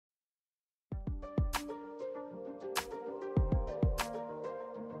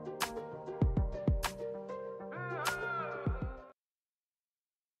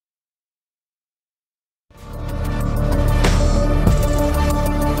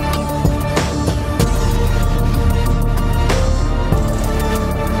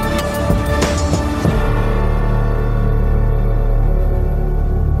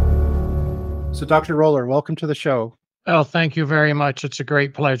Dr. Roller, welcome to the show. Oh, thank you very much. It's a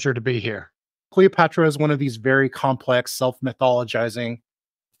great pleasure to be here. Cleopatra is one of these very complex, self-mythologizing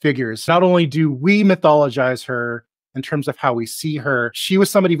figures. Not only do we mythologize her in terms of how we see her, she was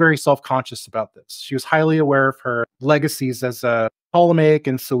somebody very self-conscious about this. She was highly aware of her legacies as a Ptolemaic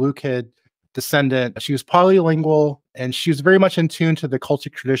and Seleucid descendant. She was polylingual, and she was very much in tune to the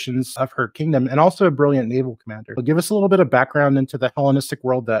cultic traditions of her kingdom, and also a brilliant naval commander. So give us a little bit of background into the Hellenistic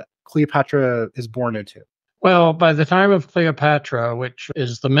world that Cleopatra is born into. Well, by the time of Cleopatra, which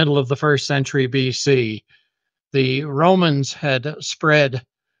is the middle of the 1st century BC, the Romans had spread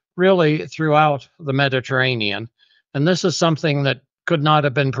really throughout the Mediterranean. And this is something that could not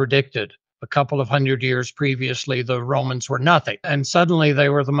have been predicted. A couple of hundred years previously, the Romans were nothing. And suddenly they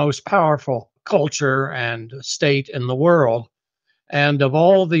were the most powerful culture and state in the world. And of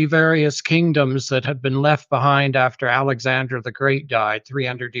all the various kingdoms that had been left behind after Alexander the Great died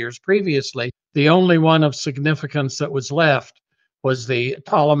 300 years previously, the only one of significance that was left was the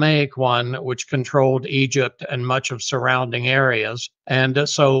Ptolemaic one, which controlled Egypt and much of surrounding areas. And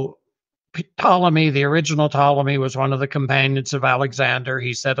so Ptolemy, the original Ptolemy, was one of the companions of Alexander.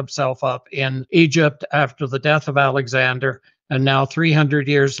 He set himself up in Egypt after the death of Alexander. And now 300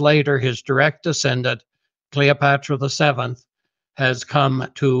 years later, his direct descendant, Cleopatra VII, has come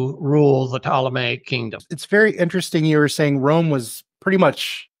to rule the Ptolemaic kingdom. It's very interesting. You were saying Rome was pretty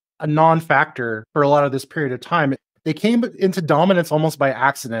much a non-factor for a lot of this period of time. They came into dominance almost by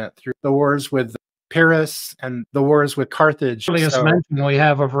accident through the wars with Paris and the wars with Carthage. The earliest mention we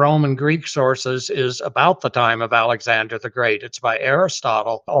have of Rome and Greek sources is about the time of Alexander the Great. It's by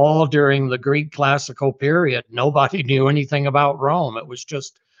Aristotle. All during the Greek classical period, nobody knew anything about Rome. It was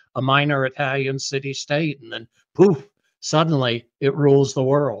just a minor Italian city-state, and then poof, suddenly it rules the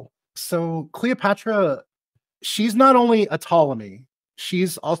world. So Cleopatra, she's not only a Ptolemy,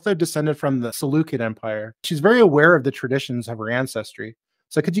 she's also descended from the Seleucid Empire. She's very aware of the traditions of her ancestry.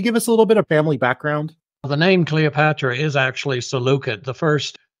 So could you give us a little bit of family background? The name Cleopatra is actually Seleucid. The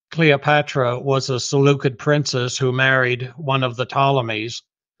first Cleopatra was a Seleucid princess who married one of the Ptolemies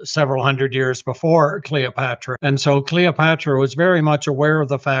several hundred years before Cleopatra. And so Cleopatra was very much aware of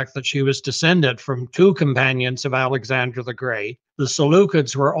the fact that she was descended from two companions of Alexander the Great. The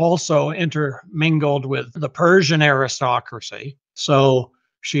Seleucids were also intermingled with the Persian aristocracy. So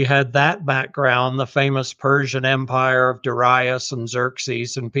she had that background, the famous Persian Empire of Darius and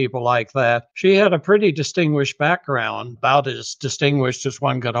Xerxes and people like that. She had a pretty distinguished background, about as distinguished as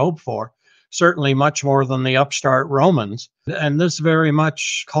one could hope for. Certainly much more than the upstart Romans. And this very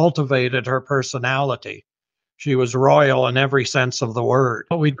much cultivated her personality. She was royal in every sense of the word.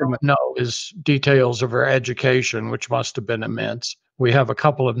 What we don't know is details of her education, which must have been immense. We have a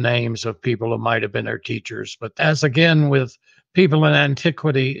couple of names of people who might have been her teachers, but as again with people in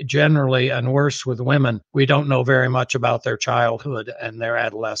antiquity generally, and worse with women, we don't know very much about their childhood and their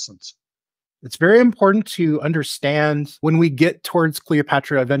adolescence. It's very important to understand when we get towards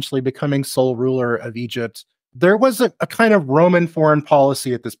Cleopatra eventually becoming sole ruler of Egypt, there was a kind of Roman foreign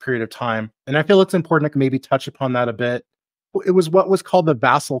policy at this period of time. And I feel it's important to maybe touch upon that a bit. It was what was called the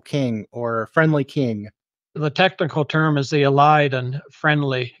vassal king or friendly king. The technical term is the allied and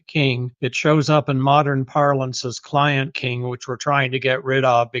friendly king. It shows up in modern parlance as client king, which we're trying to get rid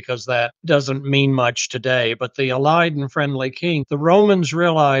of because that doesn't mean much today. But the allied and friendly king, the Romans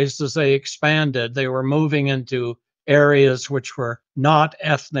realized as they expanded, they were moving into areas which were not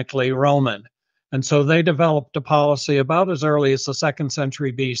ethnically Roman. And so they developed a policy about as early as the 2nd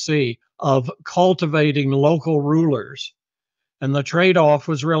century BC of cultivating local rulers. And the trade-off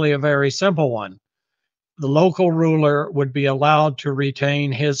was really a very simple one. The local ruler would be allowed to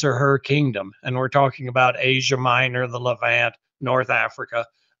retain his or her kingdom. And we're talking about Asia Minor, the Levant, North Africa,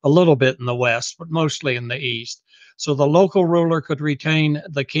 a little bit in the West, but mostly in the East. So the local ruler could retain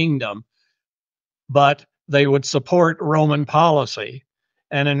the kingdom, but they would support Roman policy.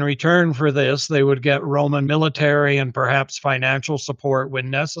 And in return for this, they would get Roman military and perhaps financial support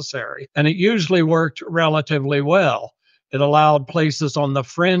when necessary. And it usually worked relatively well. It allowed places on the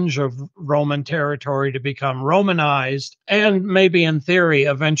fringe of Roman territory to become Romanized and maybe in theory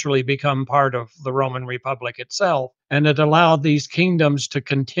eventually become part of the Roman Republic itself. And it allowed these kingdoms to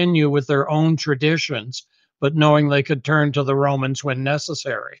continue with their own traditions, but knowing they could turn to the Romans when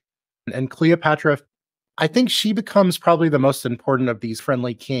necessary. And Cleopatra, I think she becomes probably the most important of these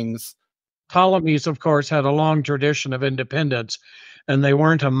friendly kings. Ptolemies, of course, had a long tradition of independence, and they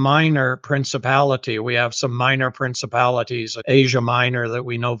weren't a minor principality. We have some minor principalities, Asia Minor, that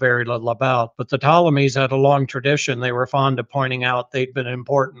we know very little about. But the Ptolemies had a long tradition. They were fond of pointing out they'd been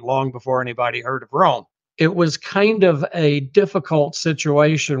important long before anybody heard of Rome. it was kind of a difficult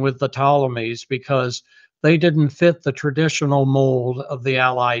situation with the Ptolemies because they didn't fit the traditional mold of the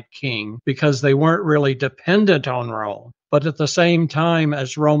allied king because they weren't really dependent on Rome. But at the same time,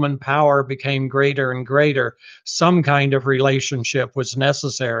 as Roman power became greater and greater, some kind of relationship was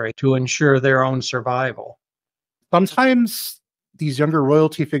necessary to ensure their own survival. Sometimes these younger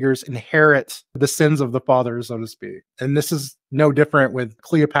royalty figures inherit the sins of the fathers, so to speak. And this is no different with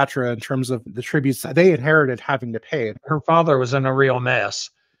Cleopatra in terms of the tributes that they inherited having to pay. Her father was in a real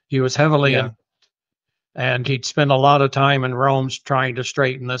mess. He was heavily in, and he'd spent a lot of time in Rome trying to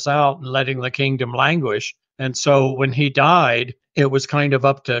straighten this out and letting the kingdom languish. And so when he died, it was kind of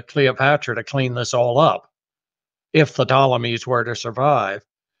up to Cleopatra to clean this all up if the Ptolemies were to survive.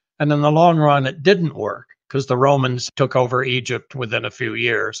 And in the long run, it didn't work because the Romans took over Egypt within a few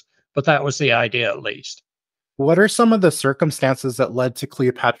years. But that was the idea, at least. What are some of the circumstances that led to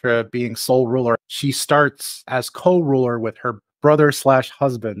Cleopatra being sole ruler? She starts as co-ruler with her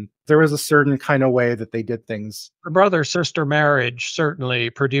brother/husband. There was a certain kind of way that they did things. The brother-sister marriage certainly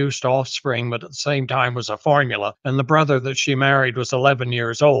produced offspring, but at the same time was a formula. And the brother that she married was 11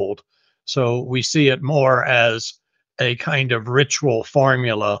 years old. So we see it more as a kind of ritual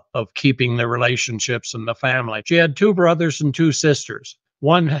formula of keeping the relationships in the family. She had 2 brothers and 2 sisters.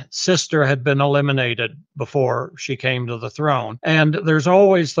 One sister had been eliminated before she came to the throne. And there's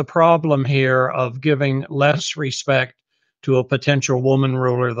always the problem here of giving less respect to a potential woman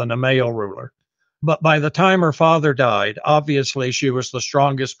ruler than a male ruler. But by the time her father died, obviously she was the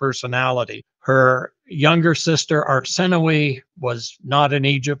strongest personality. Her younger sister, Arsinoe, was not in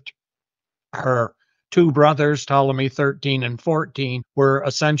Egypt. Her 2 brothers, Ptolemy 13 and 14, were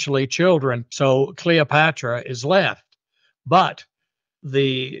essentially children. So Cleopatra is left. But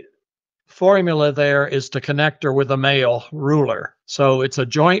the formula there is to connect her with a male ruler. So it's a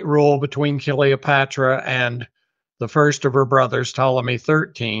joint rule between Cleopatra and the first of her brothers, Ptolemy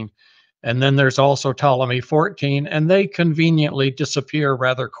 13. And then there's also Ptolemy 14, and they conveniently disappear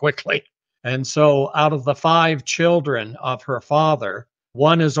rather quickly. And so out of the 5 children of her father,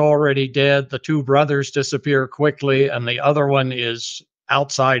 one is already dead, the 2 brothers disappear quickly, and the other one is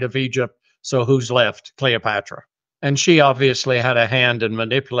outside of Egypt. So who's left? Cleopatra. And she obviously had a hand in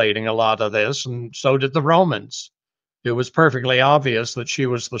manipulating a lot of this, and so did the Romans. It was perfectly obvious that she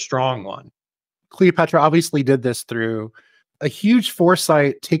was the strong one. Cleopatra obviously did this through a huge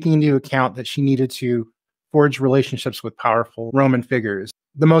foresight, taking into account that she needed to forge relationships with powerful Roman figures.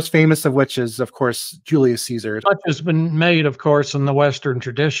 The most famous of which is, of course, Julius Caesar. Much has been made, of course, in the Western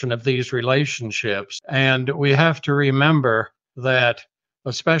tradition of these relationships. And we have to remember that,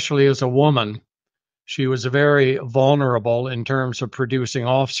 especially as a woman, she was very vulnerable in terms of producing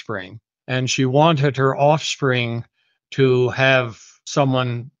offspring. And she wanted her offspring to have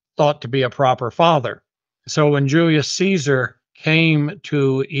someone thought to be a proper father. So when Julius Caesar came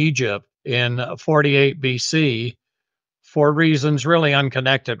to Egypt in 48 BC, for reasons really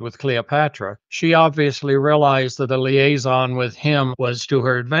unconnected with Cleopatra, she obviously realized that a liaison with him was to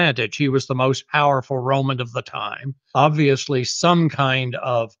her advantage. He was the most powerful Roman of the time. Obviously, some kind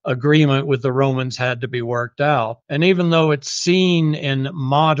of agreement with the Romans had to be worked out. And even though it's seen in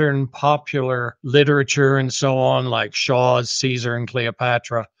modern popular literature and so on, like Shaw's Caesar and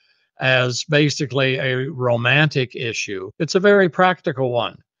Cleopatra, as basically a romantic issue, it's a very practical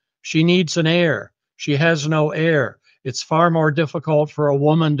one. She needs an heir. She has no heir. It's far more difficult for a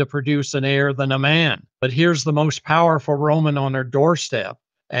woman to produce an heir than a man. But here's the most powerful Roman on her doorstep,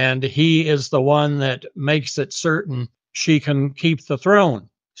 and he is the one that makes it certain she can keep the throne.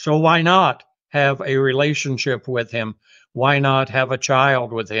 So why not have a relationship with him? Why not have a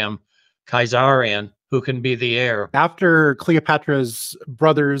child with him, Caesarion, who can be the heir? After Cleopatra's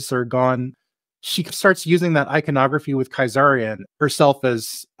brothers are gone, she starts using that iconography with Caesarion, herself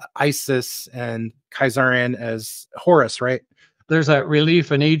as Isis and Caesarion as Horus, right? There's that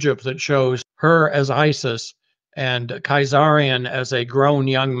relief in Egypt that shows her as Isis and Caesarion as a grown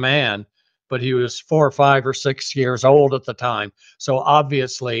young man, but he was 4, 5, or 6 years old at the time. So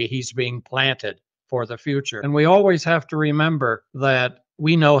obviously he's being planted for the future. And we always have to remember that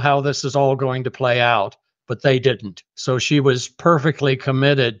we know how this is all going to play out, but they didn't. So she was perfectly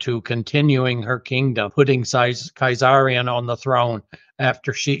committed to continuing her kingdom, putting Caesarion on the throne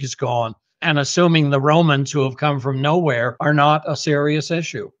after she's gone, and assuming the Romans, who have come from nowhere, are not a serious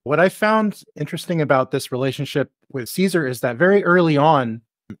issue. What I found interesting about this relationship with Caesar is that very early on,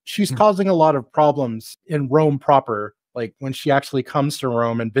 she's causing a lot of problems in Rome proper, like when she actually comes to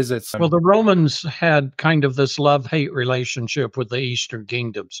Rome and visits them. Well, the Romans had kind of this love-hate relationship with the Eastern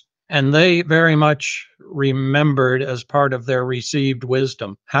kingdoms. And they very much remembered, as part of their received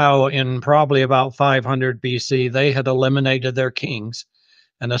wisdom, how in probably about 500 BC they had eliminated their kings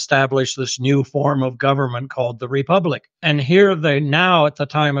and established this new form of government called the Republic. And here they now, at the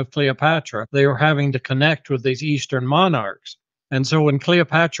time of Cleopatra, they were having to connect with these Eastern monarchs. And so when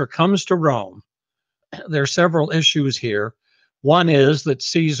Cleopatra comes to Rome, there are several issues here. One is that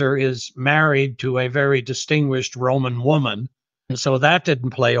Caesar is married to a very distinguished Roman woman. And so that didn't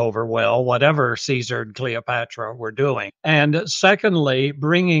play over well, whatever Caesar and Cleopatra were doing. And secondly,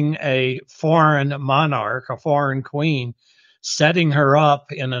 bringing a foreign monarch, a foreign queen, setting her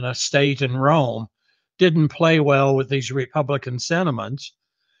up in an estate in Rome didn't play well with these Republican sentiments.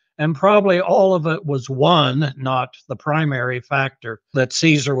 And probably all of it was one, not the primary factor, that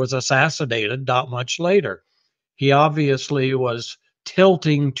Caesar was assassinated not much later. He obviously was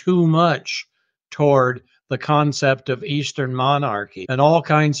tilting too much toward the concept of Eastern monarchy. And all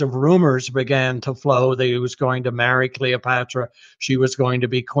kinds of rumors began to flow that he was going to marry Cleopatra, she was going to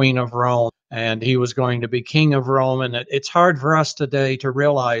be queen of Rome, and he was going to be king of Rome. And it's hard for us today to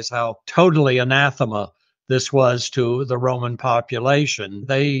realize how totally anathema this was to the Roman population.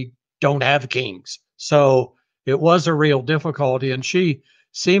 They don't have kings. So it was a real difficulty. And she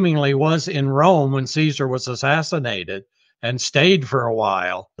seemingly was in Rome when Caesar was assassinated and stayed for a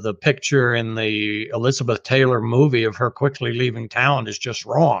while. The picture in the Elizabeth Taylor movie of her quickly leaving town is just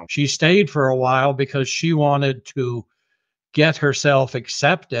wrong. She stayed for a while because she wanted to get herself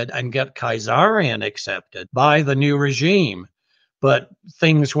accepted and get Caesarion accepted by the new regime. But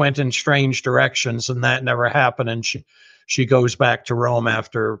things went in strange directions and that never happened. And she goes back to Rome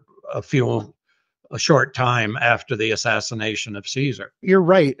after a short time after the assassination of Caesar. You're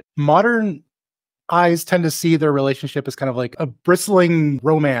right. Modern eyes tend to see their relationship as kind of like a bristling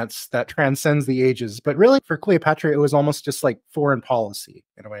romance that transcends the ages. But really, for Cleopatra, it was almost just like foreign policy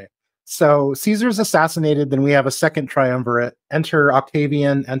in a way. So Caesar's assassinated, then we have a second triumvirate. Enter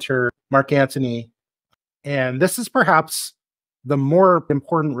Octavian, enter Mark Antony. And this is perhaps the more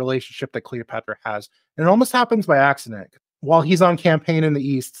important relationship that Cleopatra has. And it almost happens by accident. While he's on campaign in the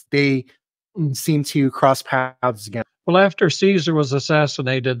East, they seem to cross paths again. Well, after Caesar was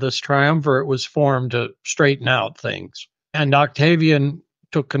assassinated, this triumvirate was formed to straighten out things. And Octavian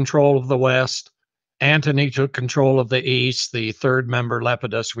took control of the West. Antony took control of the East. The third member,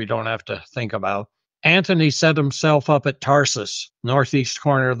 Lepidus, we don't have to think about. Antony set himself up at Tarsus, northeast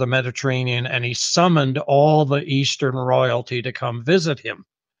corner of the Mediterranean, and he summoned all the Eastern royalty to come visit him.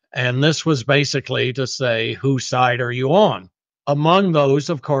 And this was basically to say, whose side are you on? Among those,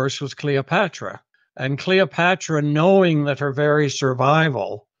 of course, was Cleopatra. And Cleopatra, knowing that her very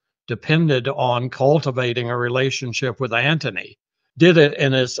survival depended on cultivating a relationship with Antony, did it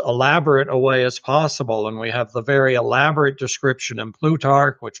in as elaborate a way as possible. And we have the very elaborate description in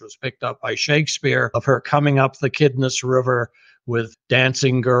Plutarch, which was picked up by Shakespeare, of her coming up the Kidnus River with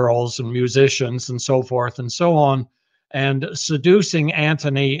dancing girls and musicians and so forth and so on, and seducing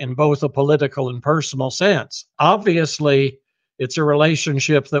Antony in both a political and personal sense. Obviously, it's a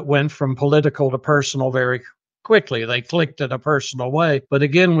relationship that went from political to personal very quickly. They clicked in a personal way. But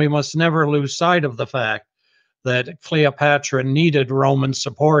again, we must never lose sight of the fact that Cleopatra needed Roman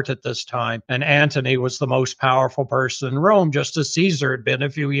support at this time, and Antony was the most powerful person in Rome, just as Caesar had been a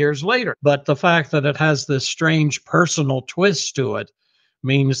few years later. But the fact that it has this strange personal twist to it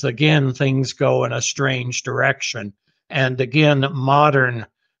means, again, things go in a strange direction. And again, modern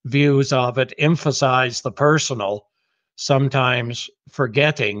views of it emphasize the personal, sometimes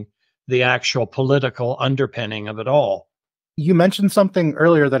forgetting the actual political underpinning of it all. You mentioned something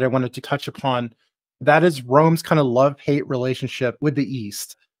earlier that I wanted to touch upon. That is Rome's kind of love-hate relationship with the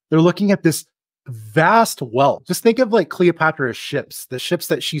East. They're looking at this vast wealth. Just think of like Cleopatra's ships, the ships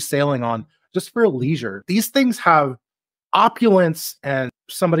that she's sailing on, just for leisure. These things have opulence, and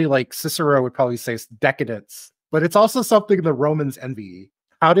somebody like Cicero would probably say decadence. But it's also something the Romans envy.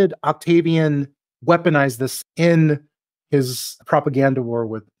 How did Octavian weaponize this in his propaganda war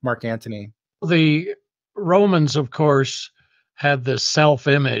with Mark Antony? The Romans, of course, had this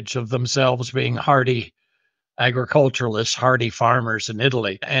self-image of themselves being hardy agriculturalists, hardy farmers in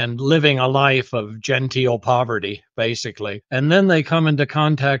Italy, and living a life of genteel poverty, basically. And then they come into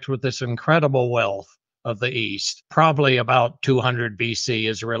contact with this incredible wealth of the East. Probably about 200 BC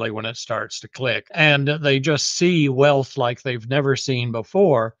is really when it starts to click. And they just see wealth like they've never seen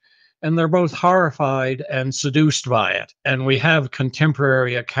before. And they're both horrified and seduced by it. And we have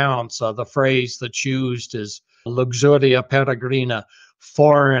contemporary accounts. The phrase that's used is luxuria peregrina,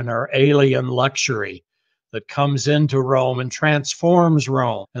 foreign or alien luxury. that comes into Rome and transforms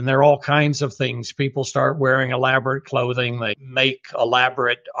Rome. And there are all kinds of things. People start wearing elaborate clothing. They make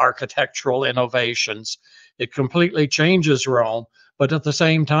elaborate architectural innovations. It completely changes Rome. But at the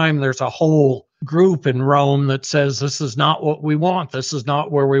same time, there's a whole group in Rome that says this is not what we want. This is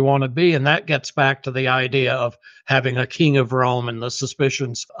not where we want to be. And that gets back to the idea of having a king of Rome and the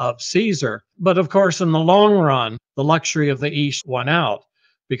suspicions of Caesar. But of course, in the long run, the luxury of the East won out,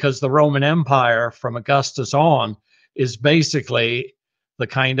 because the Roman Empire from Augustus on is basically the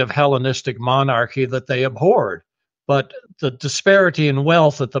kind of Hellenistic monarchy that they abhorred. But the disparity in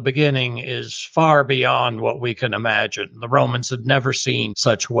wealth at the beginning is far beyond what we can imagine. The Romans had never seen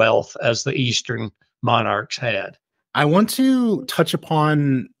such wealth as the Eastern monarchs had. I want to touch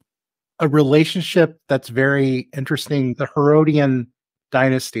upon a relationship that's very interesting, the Herodian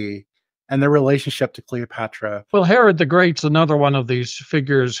dynasty and their relationship to Cleopatra. Well, Herod the Great's another one of these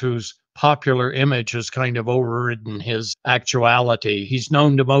figures whose popular image has kind of overridden his actuality. He's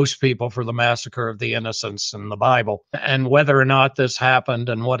known to most people for the massacre of the innocents in the Bible. And whether or not this happened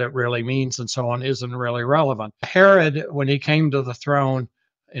and what it really means and so on isn't really relevant. Herod, when he came to the throne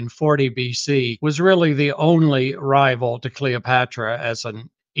in 40 BC, was really the only rival to Cleopatra as an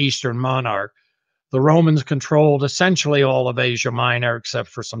Eastern monarch. The Romans controlled essentially all of Asia Minor, except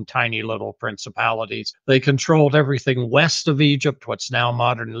for some tiny little principalities. They controlled everything west of Egypt, what's now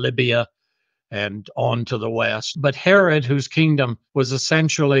modern Libya, and on to the west. But Herod, whose kingdom was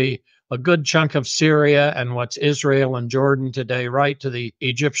essentially a good chunk of Syria and what's Israel and Jordan today, right to the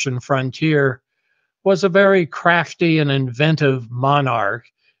Egyptian frontier, was a very crafty and inventive monarch.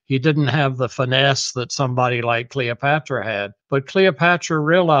 He didn't have the finesse that somebody like Cleopatra had. But Cleopatra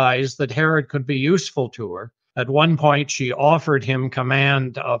realized that Herod could be useful to her. At one point, she offered him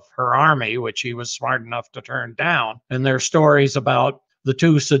command of her army, which he was smart enough to turn down. And there are stories about the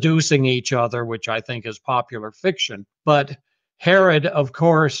two seducing each other, which I think is popular fiction. But Herod, of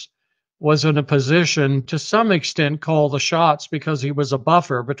course, was in a position to some extent call the shots because he was a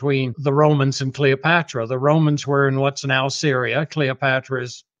buffer between the Romans and Cleopatra. The Romans were in what's now Syria. Cleopatra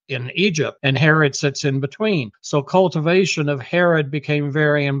is in Egypt, and Herod sits in between. So cultivation of Herod became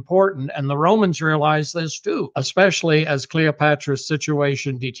very important, and the Romans realized this too, especially as Cleopatra's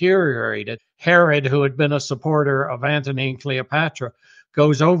situation deteriorated. Herod, who had been a supporter of Antony and Cleopatra,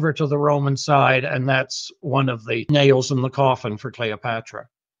 goes over to the Roman side, and that's one of the nails in the coffin for Cleopatra.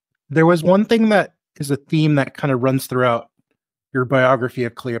 There was one thing that is a theme that kind of runs throughout your biography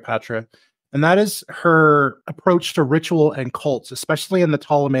of Cleopatra, and that is her approach to ritual and cults, especially in the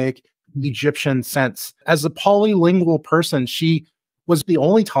Ptolemaic Egyptian sense. As a polylingual person, she was the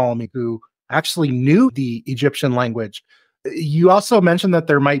only Ptolemy who actually knew the Egyptian language. You also mentioned that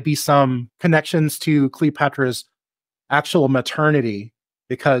there might be some connections to Cleopatra's actual maternity,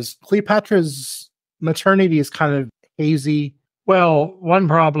 because Cleopatra's maternity is kind of hazy. Well, one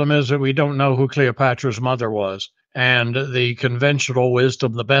problem is that we don't know who Cleopatra's mother was. And the conventional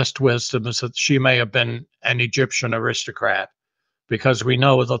wisdom, the best wisdom, is that she may have been an Egyptian aristocrat, because we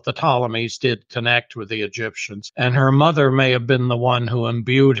know that the Ptolemies did connect with the Egyptians. And her mother may have been the one who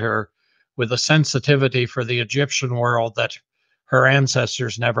imbued her with a sensitivity for the Egyptian world that her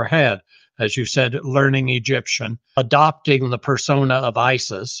ancestors never had. As you said, learning Egyptian, adopting the persona of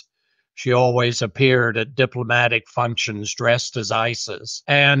Isis. She always appeared at diplomatic functions dressed as Isis,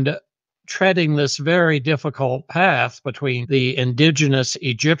 and treading this very difficult path between the indigenous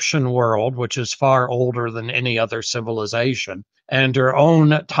Egyptian world, which is far older than any other civilization, and her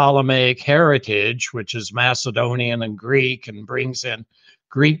own Ptolemaic heritage, which is Macedonian and Greek and brings in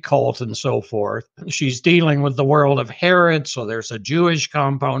Greek cult and so forth. She's dealing with the world of Herod, so there's a Jewish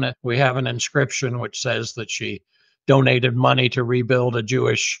component. We have an inscription which says that she donated money to rebuild a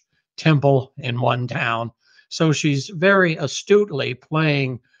Jewish temple in one town. So she's very astutely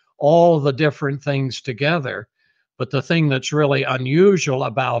playing all the different things together. But the thing that's really unusual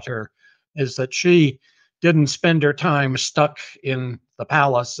about her is that she didn't spend her time stuck in the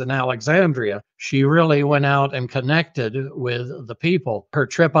palace in Alexandria. She really went out and connected with the people. Her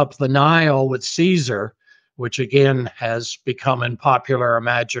trip up the Nile with Caesar, which again has become in popular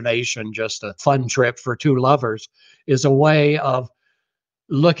imagination just a fun trip for two lovers, is a way of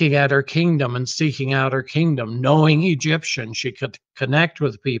looking at her kingdom and seeking out her kingdom. Knowing Egyptian, she could connect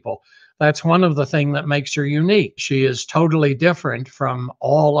with people. That's one of the things that makes her unique. She is totally different from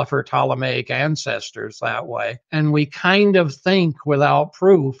all of her Ptolemaic ancestors that way. And we kind of think, without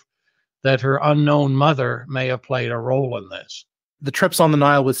proof, that her unknown mother may have played a role in this. The trips on the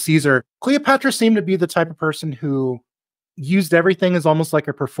Nile with Caesar, Cleopatra seemed to be the type of person who used everything as almost like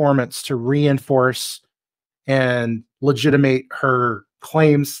a performance to reinforce and legitimate her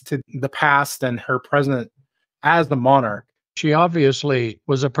claims to the past and her present as the monarch. She obviously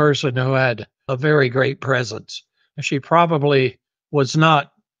was a person who had a very great presence. She probably was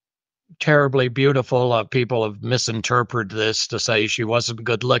not terribly beautiful. People have misinterpreted this to say she wasn't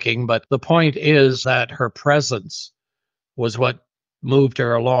good looking, but the point is that her presence was what moved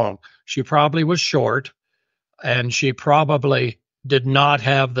her along. She probably was short, and she probably did not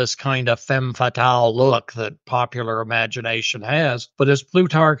have this kind of femme fatale look that popular imagination has. But as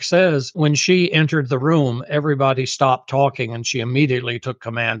Plutarch says, when she entered the room, everybody stopped talking and she immediately took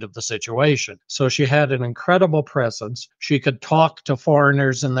command of the situation. So she had an incredible presence. She could talk to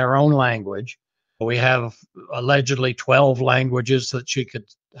foreigners in their own language. We have allegedly 12 languages that she could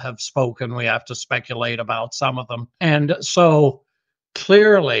have spoken. We have to speculate about some of them. And so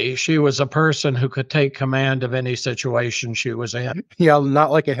clearly, she was a person who could take command of any situation she was in. Yeah,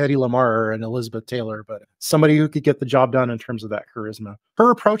 not like a Hedy Lamarr or an Elizabeth Taylor, but somebody who could get the job done in terms of that charisma.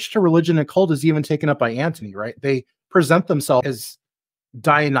 Her approach to religion and cult is even taken up by Antony, right? They present themselves as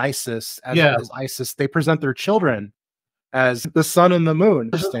Dionysus, as Isis. They present their children as the sun and the moon.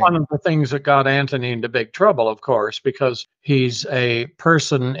 This is one of the things that got Antony into big trouble, of course, because he's a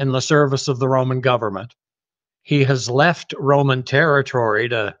person in the service of the Roman government. He has left Roman territory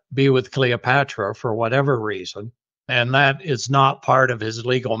to be with Cleopatra for whatever reason, and that is not part of his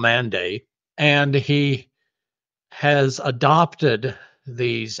legal mandate. And he has adopted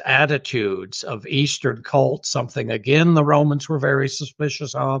these attitudes of Eastern cults, something, again, the Romans were very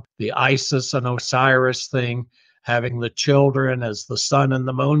suspicious of, the Isis and Osiris thing, having the children as the sun and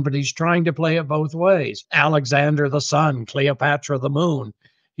the moon, but he's trying to play it both ways. Alexander the sun, Cleopatra the moon.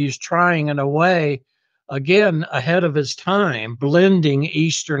 He's trying, in a way, again, ahead of his time, blending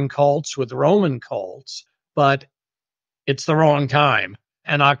Eastern cults with Roman cults, but it's the wrong time.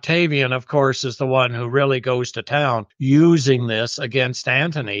 And Octavian, of course, is the one who really goes to town using this against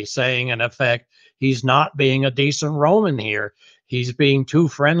Antony, saying, in effect, he's not being a decent Roman here. He's being too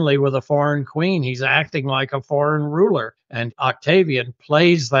friendly with a foreign queen. He's acting like a foreign ruler. And Octavian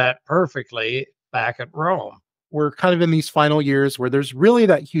plays that perfectly back at Rome. We're kind of in these final years where there's really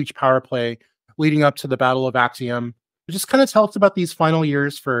that huge power play leading up to the Battle of Actium. It just kind of tells about these final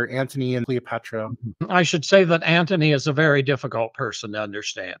years for Antony and Cleopatra. I should say that Antony is a very difficult person to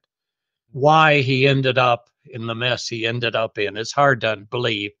understand. Why he ended up in the mess he ended up in is hard to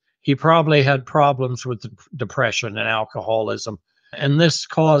believe. He probably had problems with depression and alcoholism, and this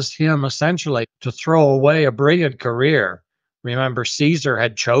caused him essentially to throw away a brilliant career. Remember, Caesar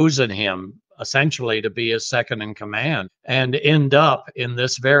had chosen him essentially to be his second in command, and end up in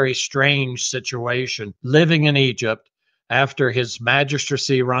this very strange situation, living in Egypt. After his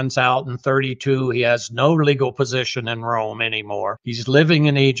magistracy runs out in 32, he has no legal position in Rome anymore. He's living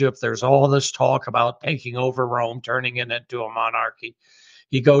in Egypt. There's all this talk about taking over Rome, turning it into a monarchy.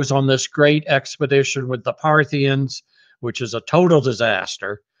 He goes on this great expedition with the Parthians, which is a total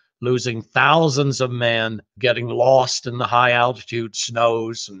disaster, losing thousands of men, getting lost in the high altitude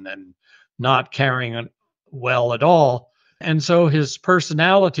snows and not carrying it well at all. And so his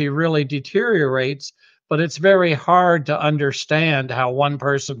personality really deteriorates, but it's very hard to understand how one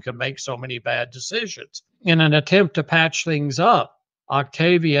person can make so many bad decisions. In an attempt to patch things up,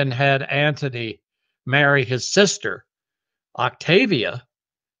 Octavian had Antony marry his sister, Octavia.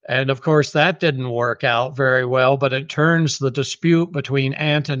 And of course, that didn't work out very well, but it turns the dispute between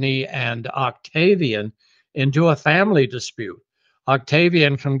Antony and Octavian into a family dispute.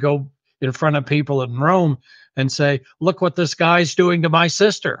 Octavian can go in front of people in Rome and say, look what this guy's doing to my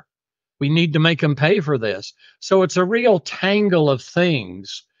sister. We need to make him pay for this. So it's a real tangle of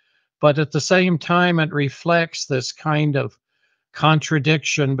things, but at the same time, it reflects this kind of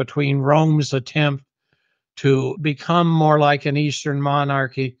contradiction between Rome's attempt to become more like an Eastern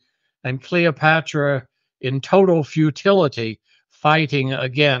monarchy and Cleopatra, in total futility, fighting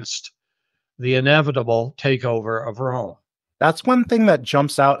against the inevitable takeover of Rome. That's one thing that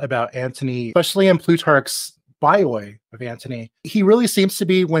jumps out about Antony, especially in Plutarch's bioi of Antony. He really seems to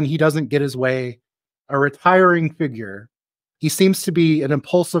be, when he doesn't get his way, a retiring figure. He seems to be an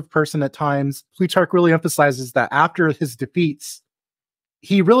impulsive person at times. Plutarch really emphasizes that after his defeats,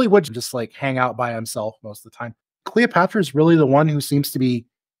 he really would just like hang out by himself most of the time. Cleopatra is really the one who seems to be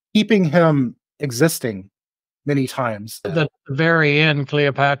keeping him existing many times. At the very end,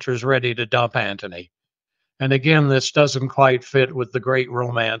 Cleopatra is ready to dump Antony. And again, this doesn't quite fit with the great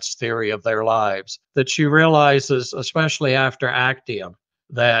romance theory of their lives, that she realizes, especially after Actium,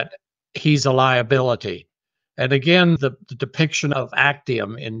 that he's a liability. And again, the depiction of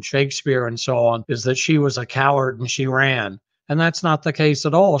Actium in Shakespeare and so on is that she was a coward and she ran. And that's not the case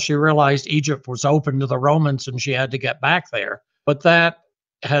at all. She realized Egypt was open to the Romans and she had to get back there. But that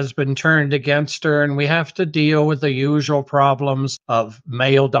has been turned against her, and we have to deal with the usual problems of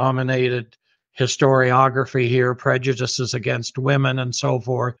male-dominated historiography here, prejudices against women and so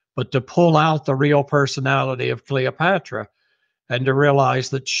forth, but to pull out the real personality of Cleopatra and to realize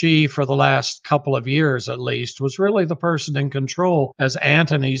that she, for the last couple of years at least, was really the person in control as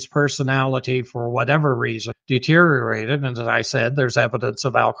Antony's personality, for whatever reason, deteriorated. And as I said, there's evidence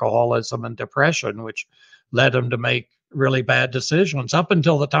of alcoholism and depression, which led him to make really bad decisions. Up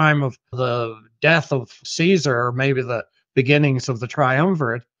until the time of the death of Caesar, or maybe the beginnings of the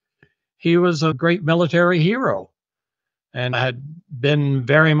triumvirate, he was a great military hero and had been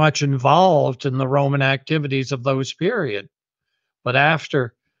very much involved in the Roman activities of those periods. But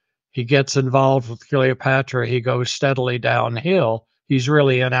after he gets involved with Cleopatra, he goes steadily downhill. He's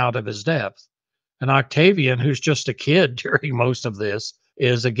really in out of his depth. And Octavian, who's just a kid during most of this,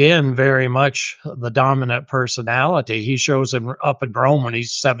 is again very much the dominant personality. He shows him up in Rome when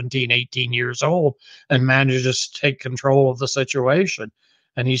he's 17, 18 years old and manages to take control of the situation.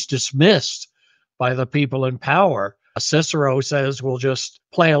 And he's dismissed by the people in power. Cicero says we'll just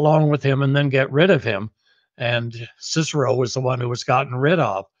play along with him and then get rid of him. And Cicero was the one who was gotten rid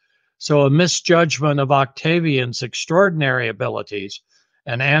of. So a misjudgment of Octavian's extraordinary abilities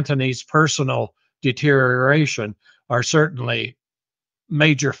and Antony's personal deterioration are certainly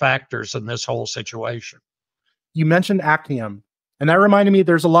major factors in this whole situation. You mentioned Actium, and that reminded me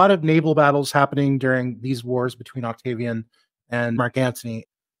there's a lot of naval battles happening during these wars between Octavian and Mark Antony.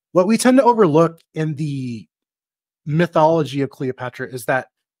 What we tend to overlook in the mythology of Cleopatra is that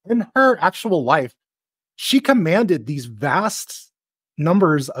in her actual life, she commanded these vast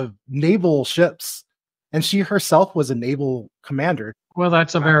numbers of naval ships, and she herself was a naval commander. Well,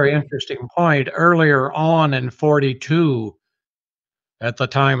 that's a very interesting point. Earlier on in 42, at the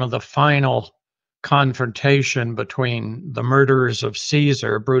time of the final confrontation between the murderers of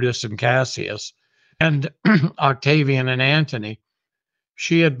Caesar, Brutus and Cassius, and Octavian and Antony,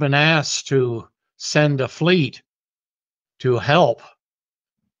 she had been asked to send a fleet to help,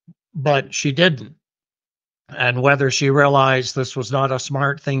 but she didn't. And whether she realized this was not a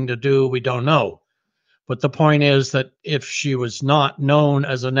smart thing to do, we don't know. But the point is that if she was not known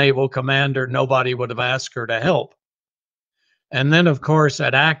as a naval commander, nobody would have asked her to help. And then, of course,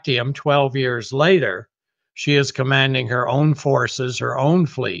 at Actium, 12 years later, she is commanding her own forces, her own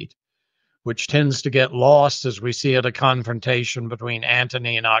fleet, which tends to get lost as we see at a confrontation between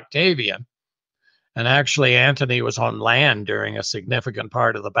Antony and Octavian. And actually, Antony was on land during a significant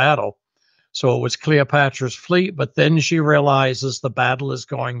part of the battle. So it was Cleopatra's fleet, but then she realizes the battle is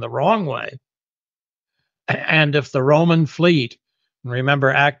going the wrong way. And if the Roman fleet, remember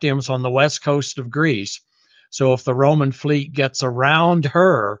Actium's on the west coast of Greece, so if the Roman fleet gets around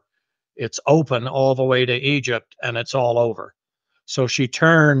her, it's open all the way to Egypt and it's all over. So she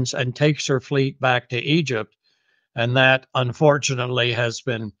turns and takes her fleet back to Egypt, and that unfortunately has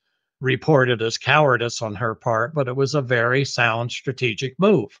been reported as cowardice on her part, but it was a very sound strategic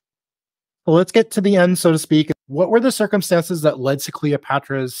move. Well, let's get to the end, so to speak. What were the circumstances that led to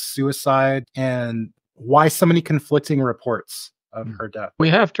Cleopatra's suicide, and why so many conflicting reports of her death? We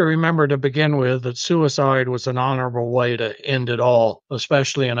have to remember to begin with that suicide was an honorable way to end it all,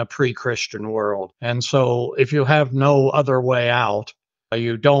 especially in a pre-Christian world. And so if you have no other way out,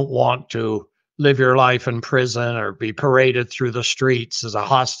 you don't want to live your life in prison or be paraded through the streets as a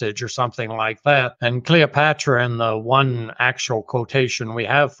hostage or something like that. And Cleopatra, in the one actual quotation we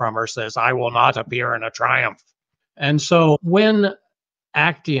have from her, says, "I will not appear in a triumph." And so when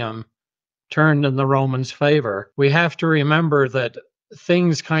Actium turned in the Romans' favor, we have to remember that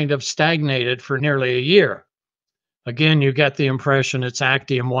things kind of stagnated for nearly a year. Again, you get the impression it's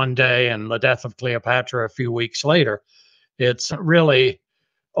Actium one day and the death of Cleopatra a few weeks later. It's really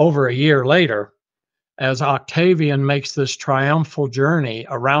over a year later, as Octavian makes this triumphal journey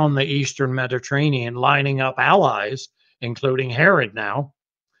around the Eastern Mediterranean, lining up allies, including Herod now,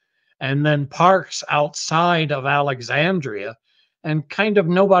 and then parks outside of Alexandria, and kind of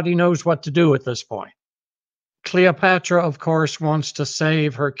nobody knows what to do at this point. Cleopatra, of course, wants to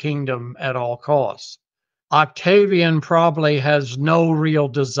save her kingdom at all costs. Octavian probably has no real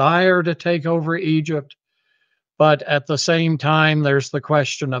desire to take over Egypt, but at the same time, there's the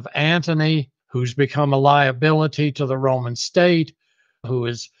question of Antony, who's become a liability to the Roman state, who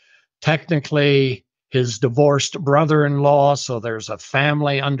is technically his divorced brother-in-law, so there's a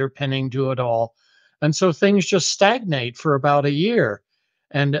family underpinning to it all. And so things just stagnate for about a year,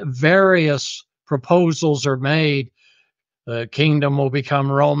 and various proposals are made. The kingdom will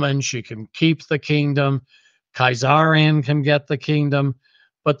become Roman, she can keep the kingdom, Caesarion can get the kingdom.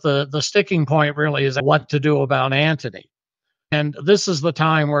 But the sticking point really is what to do about Antony. And this is the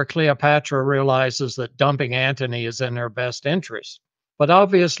time where Cleopatra realizes that dumping Antony is in her best interest. But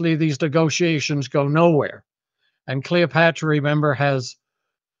obviously, these negotiations go nowhere. And Cleopatra, remember, has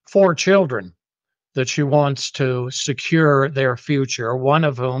 4 children that she wants to secure their future, one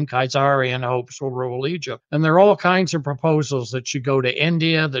of whom, Caesarion, hopes will rule Egypt. And there are all kinds of proposals that she go to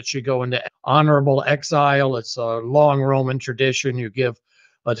India, that she go into honorable exile. It's a long Roman tradition. You give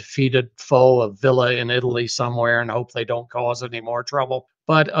a defeated foe a villa in Italy somewhere and hope they don't cause any more trouble.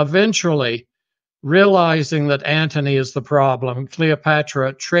 But eventually, realizing that Antony is the problem,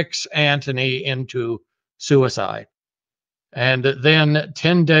 Cleopatra tricks Antony into suicide. And then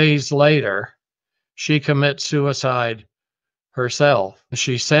 10 days later, she commits suicide herself.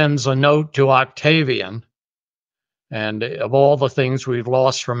 She sends a note to Octavian. And of all the things we've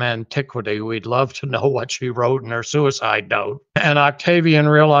lost from antiquity, we'd love to know what she wrote in her suicide note. And Octavian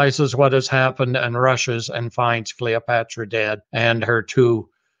realizes what has happened and rushes and finds Cleopatra dead and her 2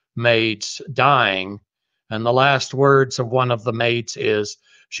 maids dying. And the last words of one of the maids is,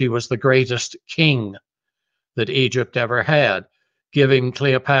 she was the greatest king that Egypt ever had, giving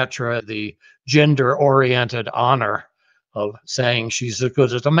Cleopatra the gender-oriented honor of saying she's as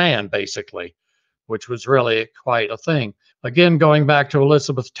good as a man, basically, which was really quite a thing. Again, going back to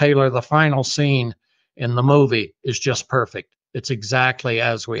Elizabeth Taylor, the final scene in the movie is just perfect. It's exactly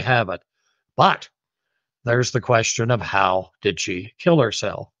as we have it. But there's the question of how did she kill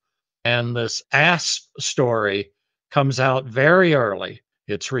herself? And this asp story comes out very early.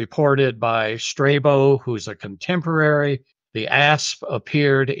 It's reported by Strabo, who's a contemporary. The asp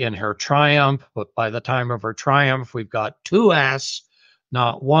appeared in her triumph, but by the time of her triumph, we've got 2 asps,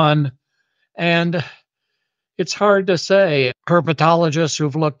 not 1. And it's hard to say. Herpetologists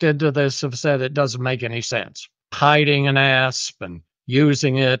who've looked into this have said it doesn't make any sense. Hiding an asp and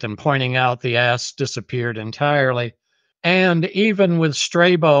using it and pointing out the asp disappeared entirely. And even with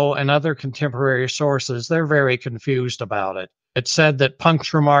Strabo and other contemporary sources, they're very confused about it. It said that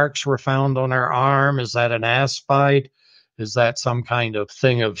puncture marks were found on her arm. Is that an asp bite? Is that some kind of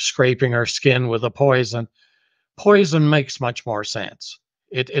thing of scraping her skin with a poison? Poison makes much more sense.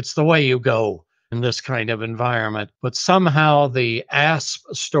 It's the way you go in this kind of environment. But somehow the asp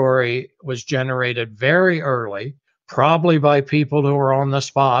story was generated very early, probably by people who were on the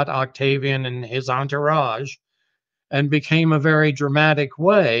spot, Octavian and his entourage, and became a very dramatic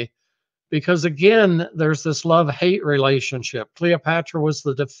way because, again, there's this love-hate relationship. Cleopatra was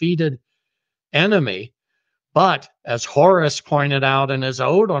the defeated enemy, but as Horace pointed out in his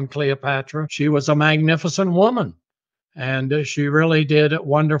ode on Cleopatra, she was a magnificent woman, and she really did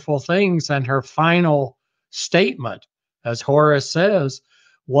wonderful things. And her final statement, as Horace says,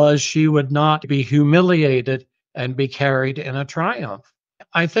 was she would not be humiliated and be carried in a triumph.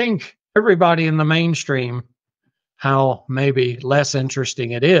 I think everybody in the mainstream, how maybe less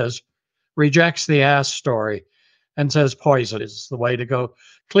interesting it is, rejects the asp story and says poison is the way to go.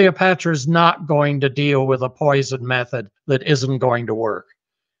 Cleopatra is not going to deal with a poison method that isn't going to work.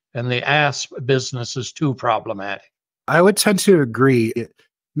 And the asp business is too problematic. I would tend to agree. It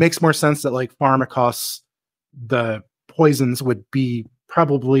makes more sense that, like, pharmacos, the poisons would be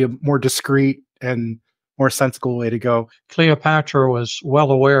probably a more discreet and more sensible way to go. Cleopatra was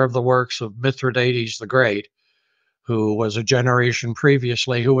well aware of the works of Mithridates the Great, who was a generation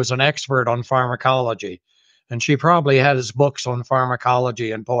previously, who was an expert on pharmacology. And she probably had his books on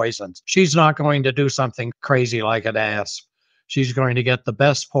pharmacology and poisons. She's not going to do something crazy like an asp. She's going to get the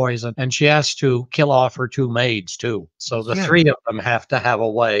best poison, and she has to kill off her 2 maids too. So the 3 of them have to have a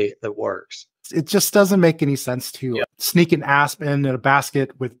way that works. It just doesn't make any sense to sneak an asp in a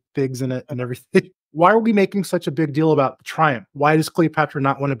basket with figs in it and everything. Why are we making such a big deal about the triumph? Why does Cleopatra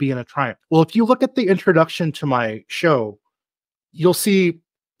not want to be in a triumph? Well, if you look at the introduction to my show, you'll see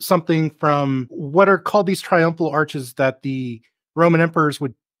something from what are called these triumphal arches, that the Roman emperors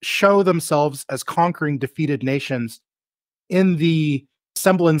would show themselves as conquering defeated nations in the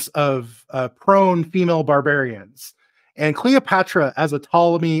semblance of prone female barbarians. And Cleopatra, as a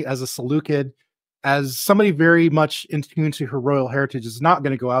Ptolemy, as a Seleucid, as somebody very much in tune to her royal heritage, is not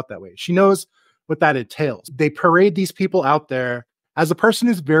going to go out that way. She knows what that entails. They parade these people out there. As a person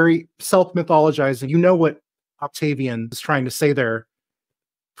who's very self-mythologizing, you know what Octavian is trying to say there,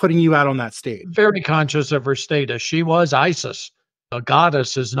 putting you out on that stage. Very conscious of her status. She was Isis. A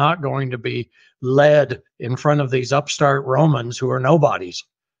goddess is not going to be led in front of these upstart Romans who are nobodies.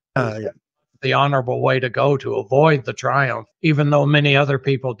 The honorable way to go to avoid the triumph, even though many other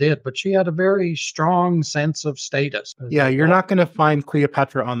people did. But she had a very strong sense of status. Yeah, you're not going to find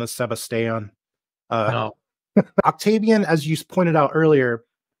Cleopatra on the Sebastean. No. Octavian, as you pointed out earlier,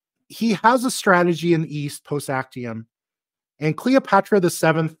 he has a strategy in the East post Actium, And Cleopatra the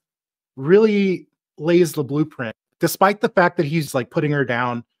Seventh really lays the blueprint. Despite the fact that he's like putting her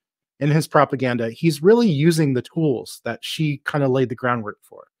down in his propaganda, he's really using the tools that she kind of laid the groundwork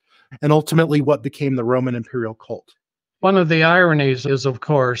for, and ultimately what became the Roman imperial cult. One of the ironies is, of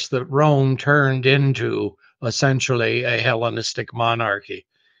course, that Rome turned into essentially a Hellenistic monarchy.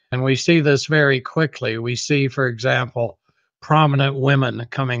 And we see this very quickly. We see, for example, prominent women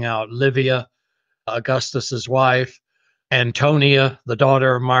coming out: Livia, Augustus's wife; Antonia, the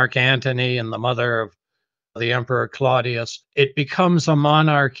daughter of Mark Antony and the mother of the Emperor Claudius. It becomes a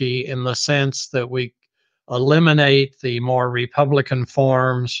monarchy in the sense that we eliminate the more republican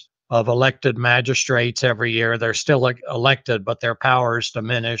forms of elected magistrates every year. They're still elected, but their power is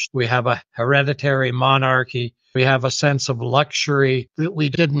diminished. We have a hereditary monarchy. We have a sense of luxury that we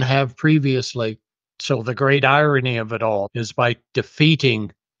didn't have previously. So the great irony of it all is, by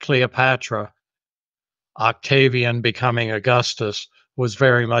defeating Cleopatra, Octavian, becoming Augustus, was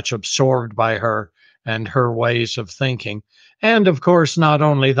very much absorbed by her and her ways of thinking. And of course, not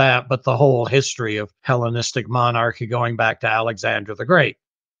only that, but the whole history of Hellenistic monarchy going back to Alexander the Great.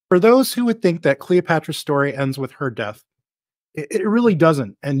 For those who would think that Cleopatra's story ends with her death, it really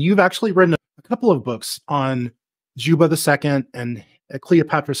doesn't. And you've actually written a couple of books on Juba II and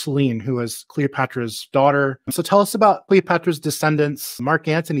Cleopatra Selene, who was Cleopatra's daughter. So tell us about Cleopatra's descendants, Mark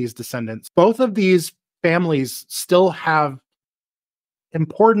Antony's descendants. Both of these families still have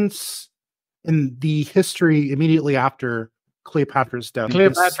importance in the history immediately after Cleopatra's death.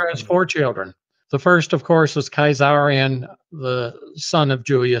 Cleopatra has 4 children. The first, of course, is Caesarion, the son of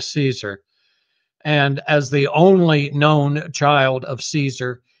Julius Caesar. And as the only known child of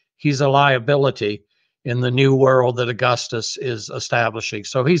Caesar, he's a liability in the new world that Augustus is establishing.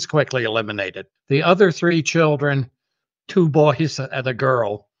 So he's quickly eliminated. The other 3 children, 2 boys and a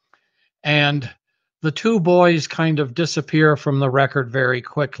girl. And the 2 boys kind of disappear from the record very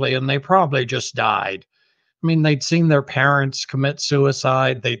quickly, and they probably just died. I mean, they'd seen their parents commit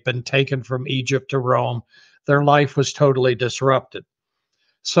suicide. They'd been taken from Egypt to Rome. Their life was totally disrupted.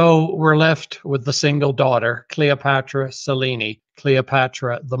 So we're left with the single daughter, Cleopatra Selene,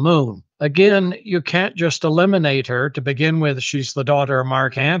 Cleopatra the Moon. Again, you can't just eliminate her. To begin with, she's the daughter of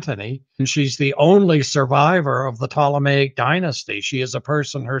Mark Antony, and she's the only survivor of the Ptolemaic dynasty. She is a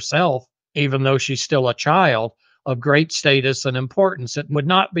person herself, even though she's still a child, of great status and importance. It would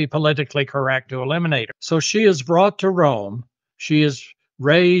not be politically correct to eliminate her. So she is brought to Rome. She is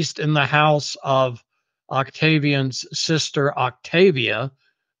raised in the house of Octavian's sister Octavia,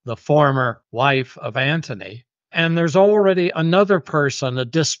 the former wife of Antony. And there's already another person, a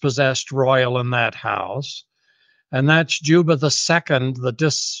dispossessed royal in that house, and that's Juba II, the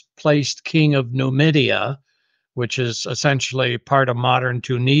displaced king of Numidia, which is essentially part of modern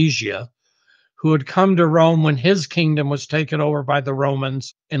Tunisia, who had come to Rome when his kingdom was taken over by the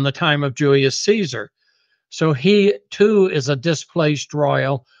Romans in the time of Julius Caesar. So he, too, is a displaced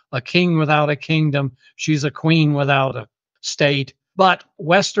royal, a king without a kingdom. She's a queen without a state. But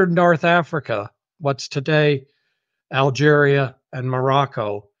Western North Africa, what's today Algeria and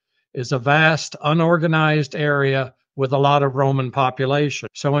Morocco, is a vast, unorganized area with a lot of Roman population.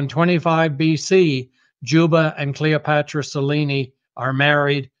 So in 25 BC, Juba and Cleopatra Selene are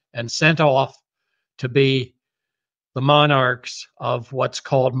married and sent off to be the monarchs of what's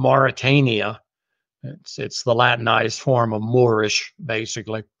called Mauritania. It's the Latinized form of Moorish,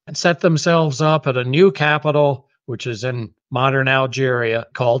 basically, and set themselves up at a new capital, which is in modern Algeria,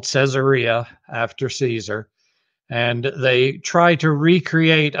 called Caesarea, after Caesar. And they try to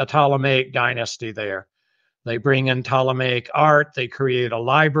recreate a Ptolemaic dynasty there. They bring in Ptolemaic art. They create a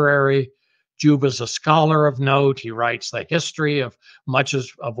library. Juba's a scholar of note. He writes the history of much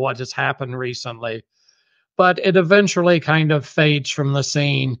of what has happened recently. But it eventually kind of fades from the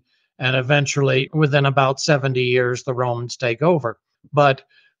scene, and eventually, within about 70 years, the Romans take over. But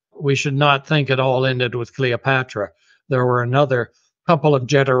we should not think it all ended with Cleopatra. There were another couple of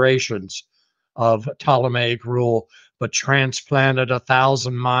generations of Ptolemaic rule, but transplanted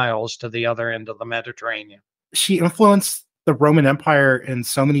 1,000 miles to the other end of the Mediterranean. She influenced the Roman Empire in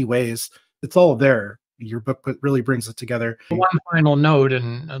so many ways. It's all there. Your book really brings it together. One final note,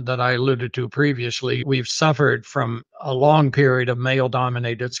 and that I alluded to previously, we've suffered from a long period of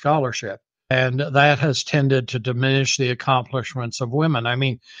male-dominated scholarship, and that has tended to diminish the accomplishments of women. I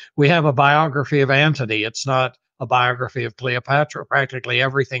mean, we have a biography of Antony. It's not a biography of Cleopatra. Practically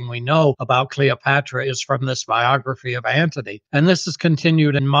everything we know about Cleopatra is from this biography of Antony. And this has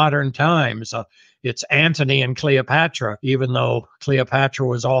continued in modern times. It's Antony and Cleopatra, even though Cleopatra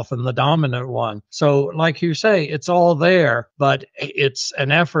was often the dominant one. So, like you say, it's all there, but it's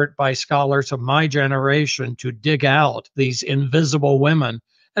an effort by scholars of my generation to dig out these invisible women.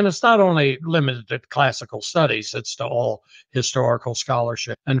 And it's not only limited to classical studies, it's to all historical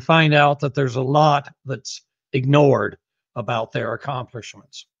scholarship, and find out that there's a lot that's ignored about their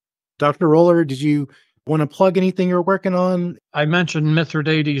accomplishments. Dr. Roller, did you want to plug anything you're working on? I mentioned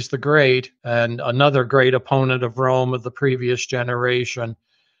Mithridates the Great, and another great opponent of Rome of the previous generation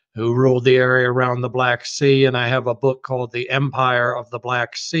who ruled the area around the Black Sea. And I have a book called The Empire of the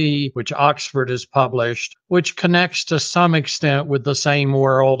Black Sea, which Oxford has published, which connects to some extent with the same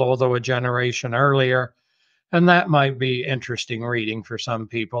world, although a generation earlier. And that might be interesting reading for some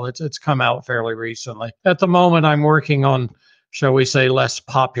people. It's come out fairly recently. At the moment, I'm working on, shall we say, less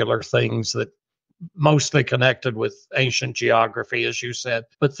popular things that mostly connected with ancient geography, as you said,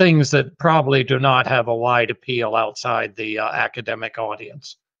 but things that probably do not have a wide appeal outside the academic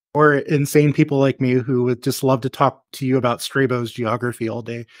audience. Or insane people like me who would just love to talk to you about Strabo's geography all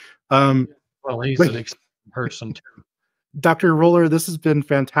day. Well, he's an exciting person too. Dr. Roller, this has been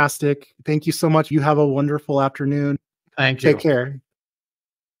fantastic. Thank you so much. You have a wonderful afternoon. Thank you. Take care.